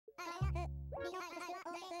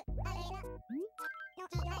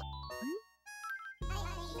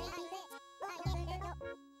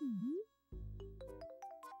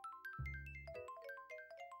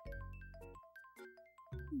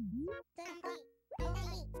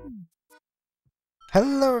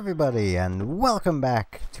Hello everybody, and welcome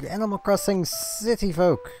back to Animal Crossing City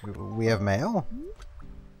Folk. We have mail.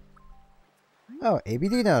 Oh,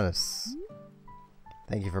 ABD notice.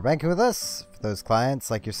 Thank you for banking with us. For those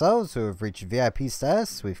clients like yourselves who have reached VIP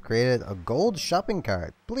status, we've created a gold shopping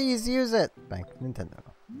cart. Please use it. Bank Nintendo.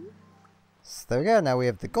 So there we go, now we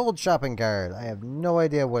have the gold shopping cart. I have no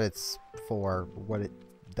idea what it's for, what it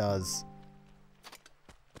does.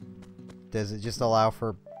 Does it just allow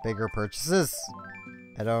for bigger purchases?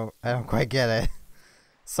 I don't quite get it.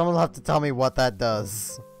 Someone will have to tell me what that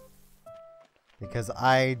does, because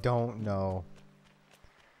I don't know.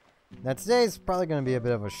 Now today's probably going to be a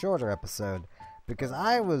bit of a shorter episode, because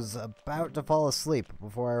I was about to fall asleep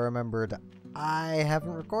before I remembered I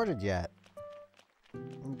haven't recorded yet.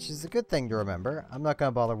 Which is a good thing to remember. I'm not going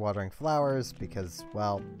to bother watering flowers because,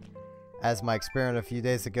 well, as my experiment a few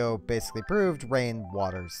days ago basically proved, rain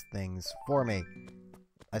waters things for me.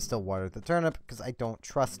 I still watered the turnip because I don't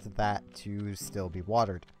trust that to still be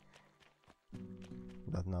watered.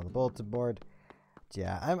 Nothing on the bulletin board.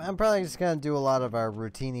 Yeah, I'm probably just going to do a lot of our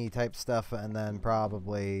routine-y type stuff and then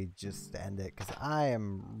probably just end it because I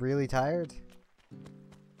am really tired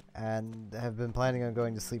and have been planning on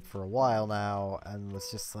going to sleep for a while now and was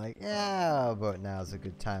just like, yeah, but now's a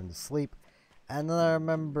good time to sleep. And then I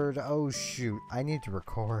remembered, oh shoot, I need to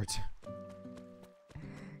record.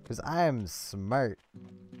 Because I am smart.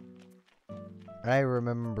 I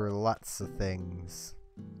remember lots of things.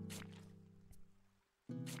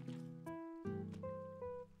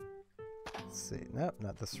 Let's see. Nope,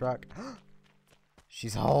 not this rock.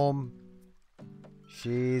 She's home.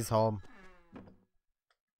 She's home.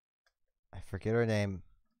 I forget her name.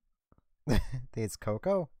 I think it's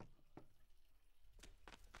Coco.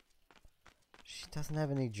 She doesn't have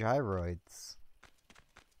any gyroids.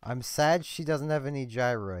 I'm sad she doesn't have any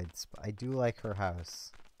gyroids, but I do like her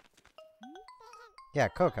house. Yeah,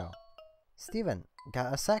 Coco. Steven,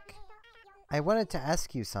 got a sec? I wanted to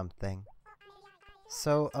ask you something.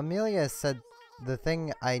 So, Amelia said the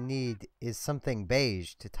thing I need is something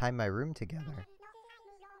beige to tie my room together.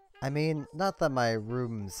 I mean, not that my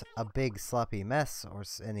room's a big sloppy mess or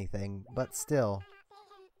anything, but still.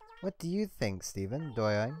 What do you think, Steven,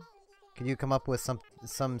 Doyoin? Could you come up with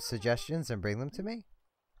some suggestions and bring them to me?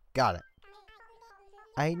 Got it.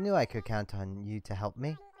 I knew I could count on you to help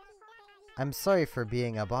me. I'm sorry for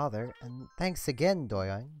being a bother, and thanks again,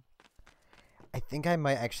 Doyoin. I think I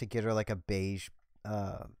might actually get her like a beige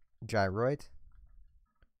gyroid.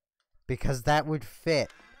 Because that would fit.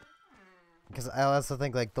 Because I also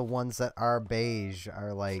think like the ones that are beige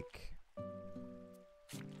are like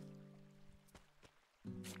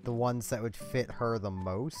the ones that would fit her the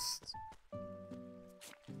most.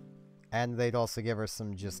 And they'd also give her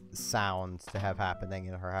some just sound to have happening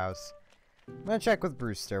in her house. I'm gonna check with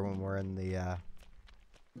Brewster when we're in the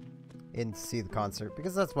in to see the concert,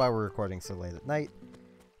 because that's why we're recording so late at night.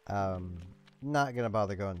 Not gonna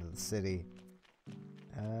bother going to the city.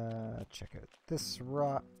 Check out this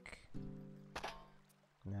rock.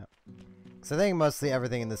 No. Because I think mostly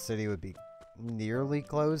everything in the city would be nearly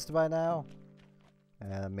closed by now.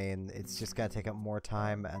 I mean, it's just gonna take up more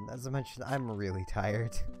time, and as I mentioned, I'm really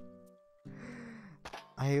tired.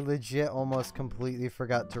 I legit almost completely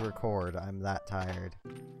forgot to record. I'm that tired.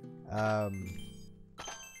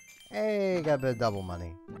 Hey, got a bit of double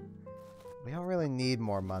money. We don't really need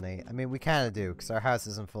more money. I mean, we kind of do, because our house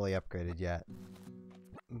isn't fully upgraded yet.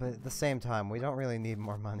 But at the same time, we don't really need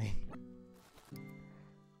more money.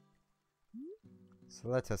 So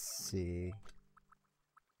let us see.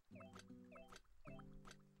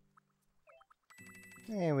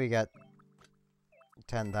 And we got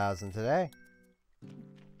 10,000 today.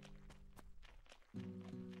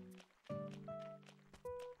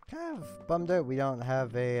 Kind of bummed out we don't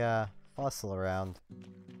have a fossil around.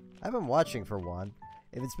 I've been watching for one.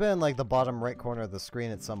 If it's been in like the bottom right corner of the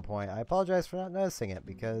screen at some point, I apologize for not noticing it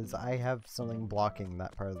because I have something blocking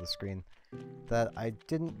that part of the screen that I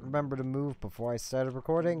didn't remember to move before I started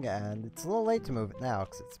recording, and it's a little late to move it now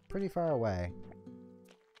because it's pretty far away.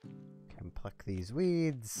 Can pluck these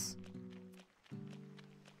weeds.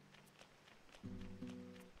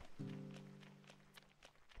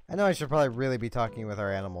 I know I should probably really be talking with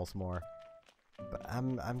our animals more, but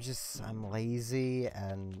I'm lazy,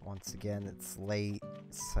 and once again it's late,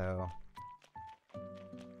 so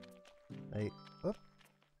whoop.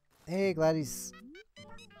 Hey Gladys.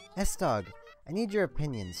 S-Dog, I need your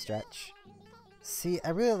opinion, Stretch. See, I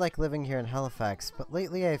really like living here in Halifax, but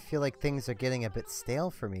lately I feel like things are getting a bit stale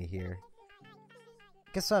for me here.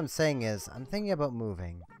 Guess what I'm saying is, I'm thinking about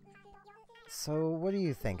moving. So, what do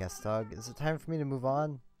you think, S-Dog? Is it time for me to move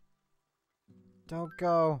on? Don't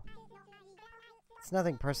go. It's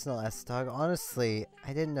nothing personal, S-Dog. Honestly,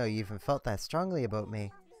 I didn't know you even felt that strongly about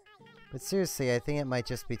me. But seriously, I think it might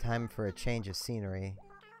just be time for a change of scenery.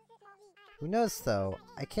 Who knows, though?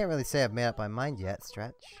 I can't really say I've made up my mind yet,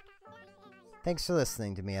 Stretch. Thanks for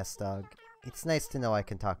listening to me, S-Dog. It's nice to know I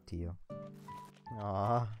can talk to you.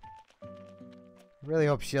 Aww. I really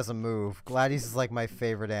hope she doesn't move. Gladys is like my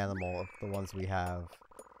favorite animal of the ones we have.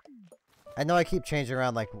 I know I keep changing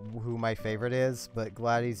around like who my favorite is, but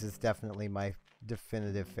Gladys is definitely my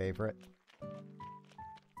definitive favorite.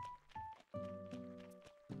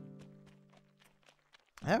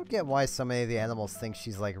 I don't get why so many of the animals think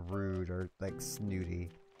she's like rude or like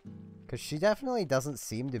snooty. Because she definitely doesn't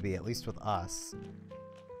seem to be, at least with us.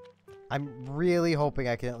 I'm really hoping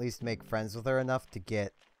I can at least make friends with her enough to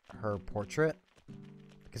get her portrait.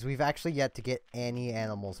 Because we've actually yet to get any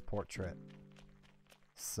animal's portrait.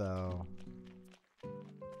 So...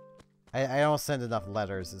 I don't send enough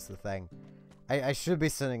letters is the thing. I should be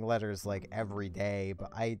sending letters like every day,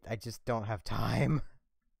 but I just don't have time.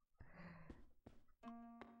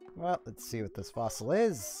 Well, let's see what this fossil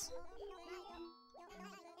is.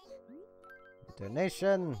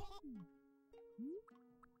 Donation.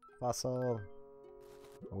 Fossil.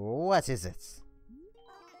 What is it?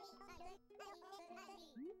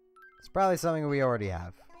 It's probably something we already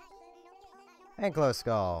have. Anklo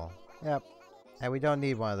skull. Yep. And we don't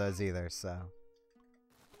need one of those either, so.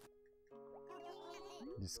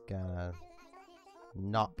 Just gonna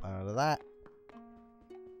nop out of that.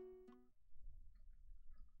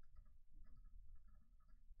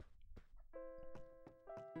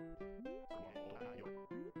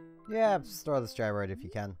 Yeah, store this gyroid if you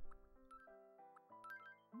can.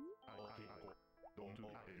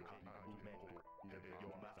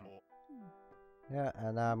 Yeah,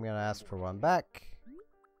 and now I'm gonna ask for one back.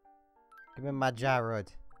 Give me my gyroid.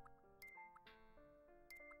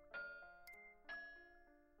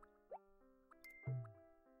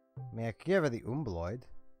 I mean, I could give her the Umbloid.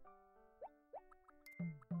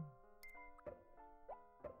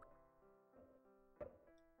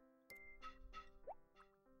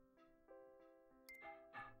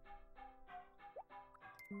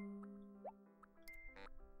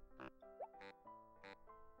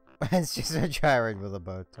 It's just a gyroid with a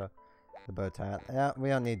bow tie. The bow tie. Yeah, we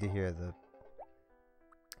don't need to hear the.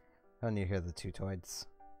 I don't need to hear the Tutoids.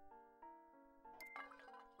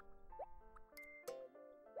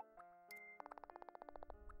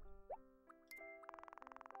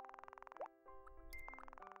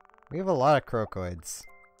 We have a lot of crocoids.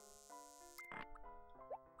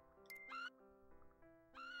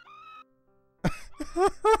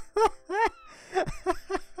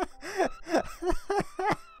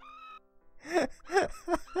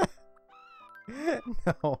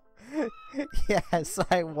 No. Yes,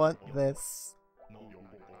 I want this.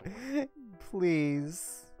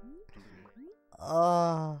 Please.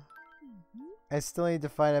 I still need to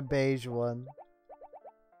find a beige one.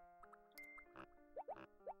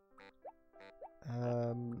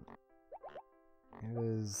 It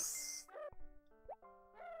was...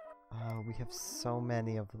 Oh, we have so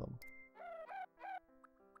many of them.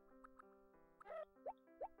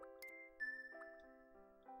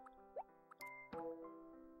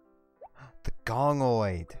 The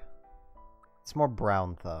Gongoid. It's more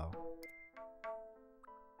brown, though.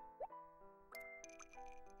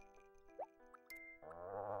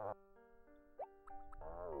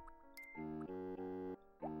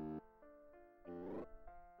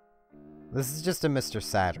 This is just a Mr.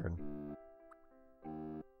 Saturn.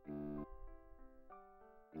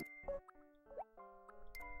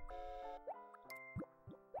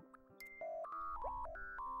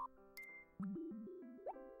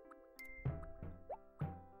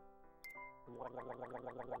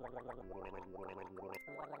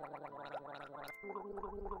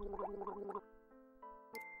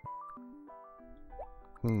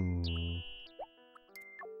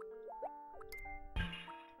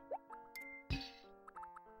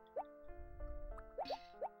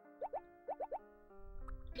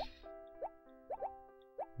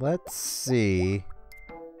 Let's see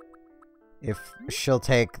if she'll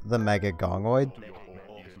take the Mega Gongoid.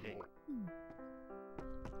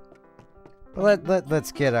 But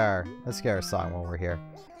let's get our song while we're here.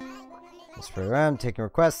 Let's spread around, taking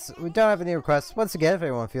requests. We don't have any requests. Once again, if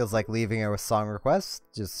anyone feels like leaving a song request,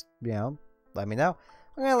 just, you know, let me know.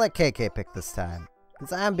 I'm gonna let KK pick this time.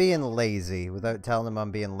 Because I'm being lazy without telling them I'm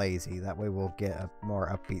being lazy. That way we'll get a more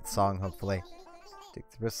upbeat song, hopefully. Take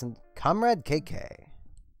the person, Comrade KK.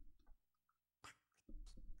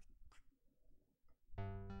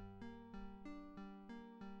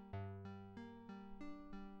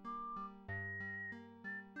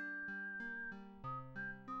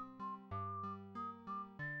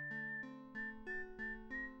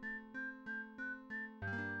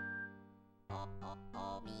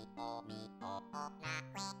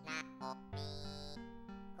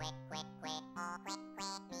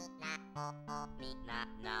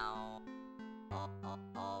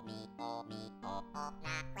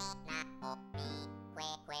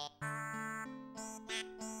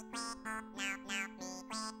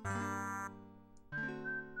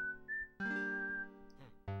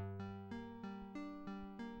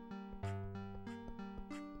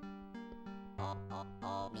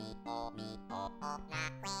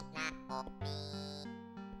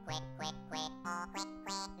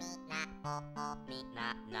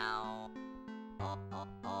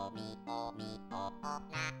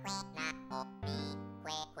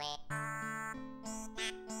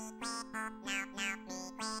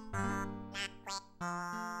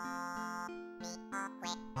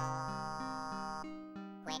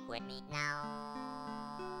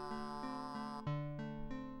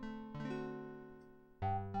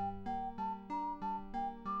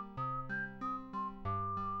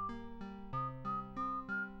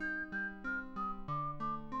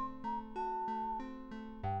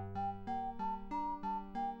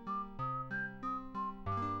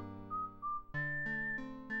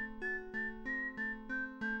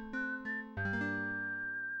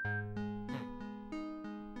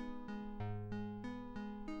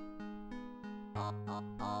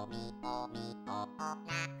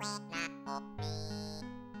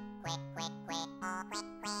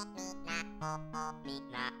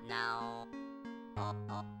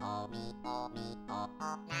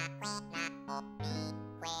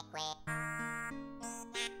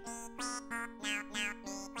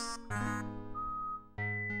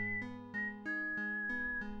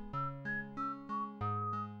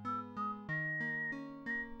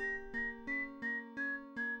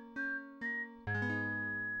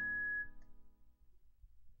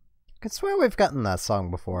 I could swear we've gotten that song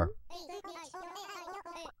before.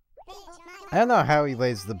 I don't know how he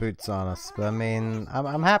lays the boots on us, but I mean,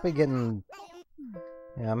 I'm happy getting,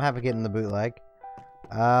 yeah, I'm happy getting the bootleg.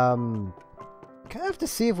 Kind of have to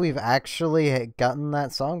see if we've actually gotten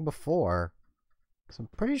that song before. 'Cause I'm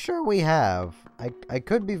pretty sure we have. I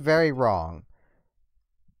could be very wrong.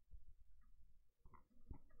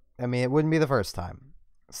 I mean, it wouldn't be the first time,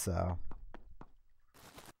 so.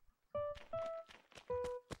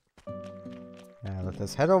 Now let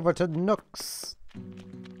us head over to Nooks.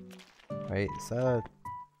 Wait, is that a...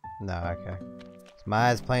 No, okay. It's my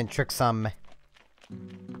eyes playing tricks on me.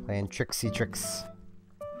 Playing tricksy tricks.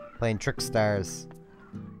 Playing trick stars.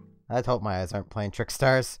 I'd hope my eyes aren't playing trick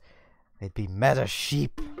stars. They'd be meta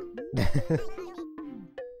sheep.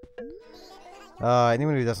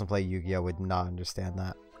 Anyone who doesn't play Yu-Gi-Oh! Would not understand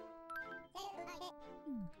that.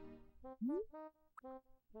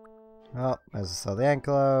 Oh, there's a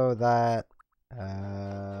Soldianclo, that.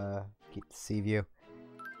 Keep the sea view.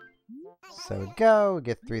 So we go,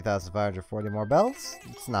 get 3,540 more bells.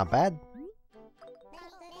 It's not bad.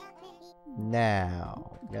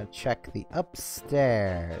 Now, we gotta check the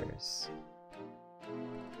upstairs.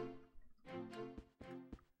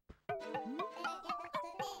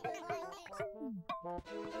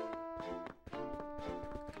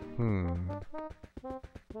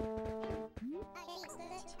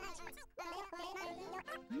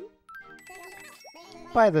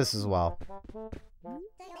 Buy this as well.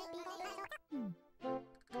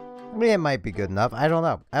 I mean, it might be good enough. I don't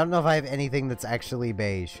know. I don't know if I have anything that's actually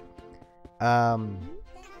beige.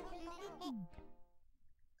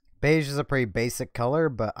 Beige is a pretty basic color,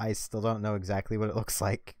 but I still don't know exactly what it looks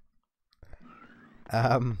like.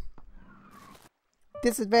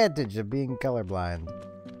 Disadvantage of being colorblind.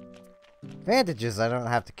 Advantages, I don't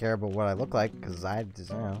have to care about what I look like, because I just,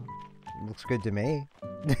 you know, it looks good to me.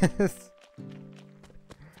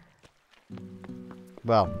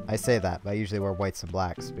 Well, I say that, but I usually wear whites and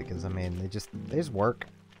blacks, because, I mean, they just work.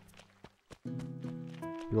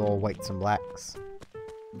 You all whites and blacks.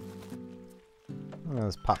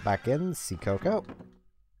 Let's pop back in, see Coco.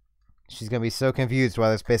 She's gonna be so confused why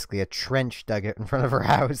there's basically a trench dug out in front of her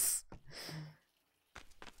house.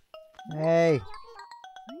 Hey!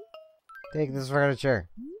 Take this furniture.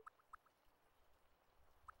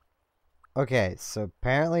 Okay, so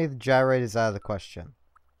apparently the gyroid is out of the question.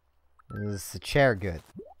 Is the chair good?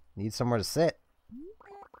 Need somewhere to sit.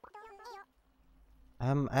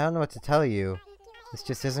 I don't know what to tell you. This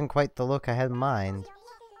just isn't quite the look I had in mind.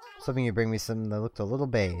 Something you bring me something that looked a little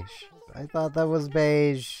beige. I thought that was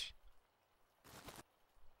beige.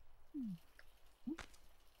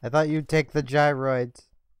 I thought you'd take the gyroids.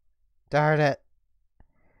 Darn it.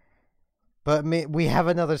 But we have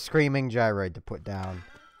another screaming gyroid to put down.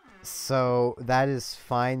 So that is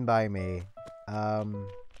fine by me. Let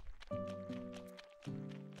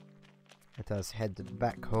us head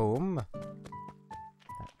back home.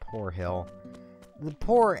 That poor hill. The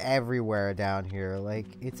poor everywhere down here. Like,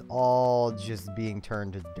 it's all just being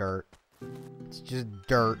turned to dirt. It's just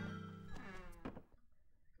dirt.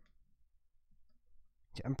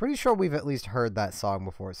 I'm pretty sure we've at least heard that song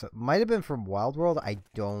before. So it might have been from Wild World. I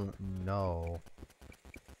don't know.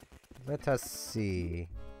 Let us see.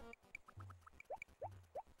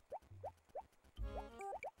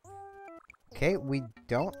 Okay, we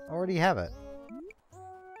don't already have it.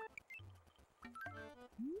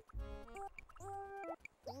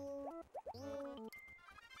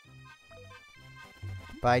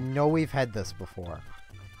 But I know we've had this before.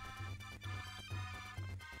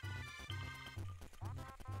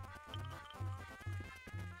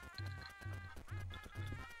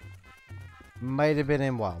 Might have been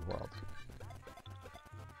in Wild World.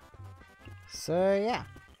 So yeah.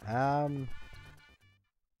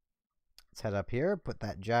 Let's head up here, put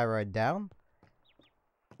that gyroid down.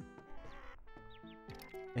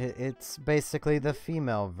 It's basically the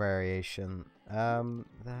female variation. The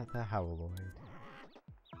Howloid.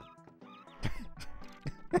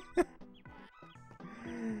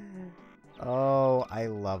 Oh, I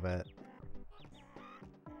love it.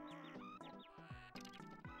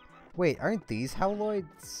 Wait, aren't these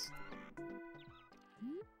Howloids?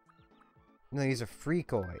 No, these are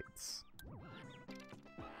Freakoids.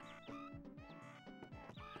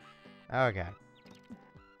 Okay.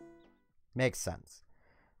 Makes sense.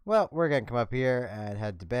 Well, we're gonna come up here and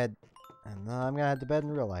head to bed. And I'm gonna head to bed in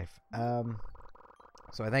real life.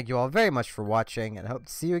 So I thank you all very much for watching, and I hope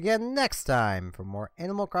to see you again next time for more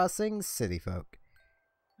Animal Crossing City Folk.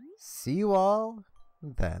 See you all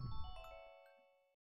then.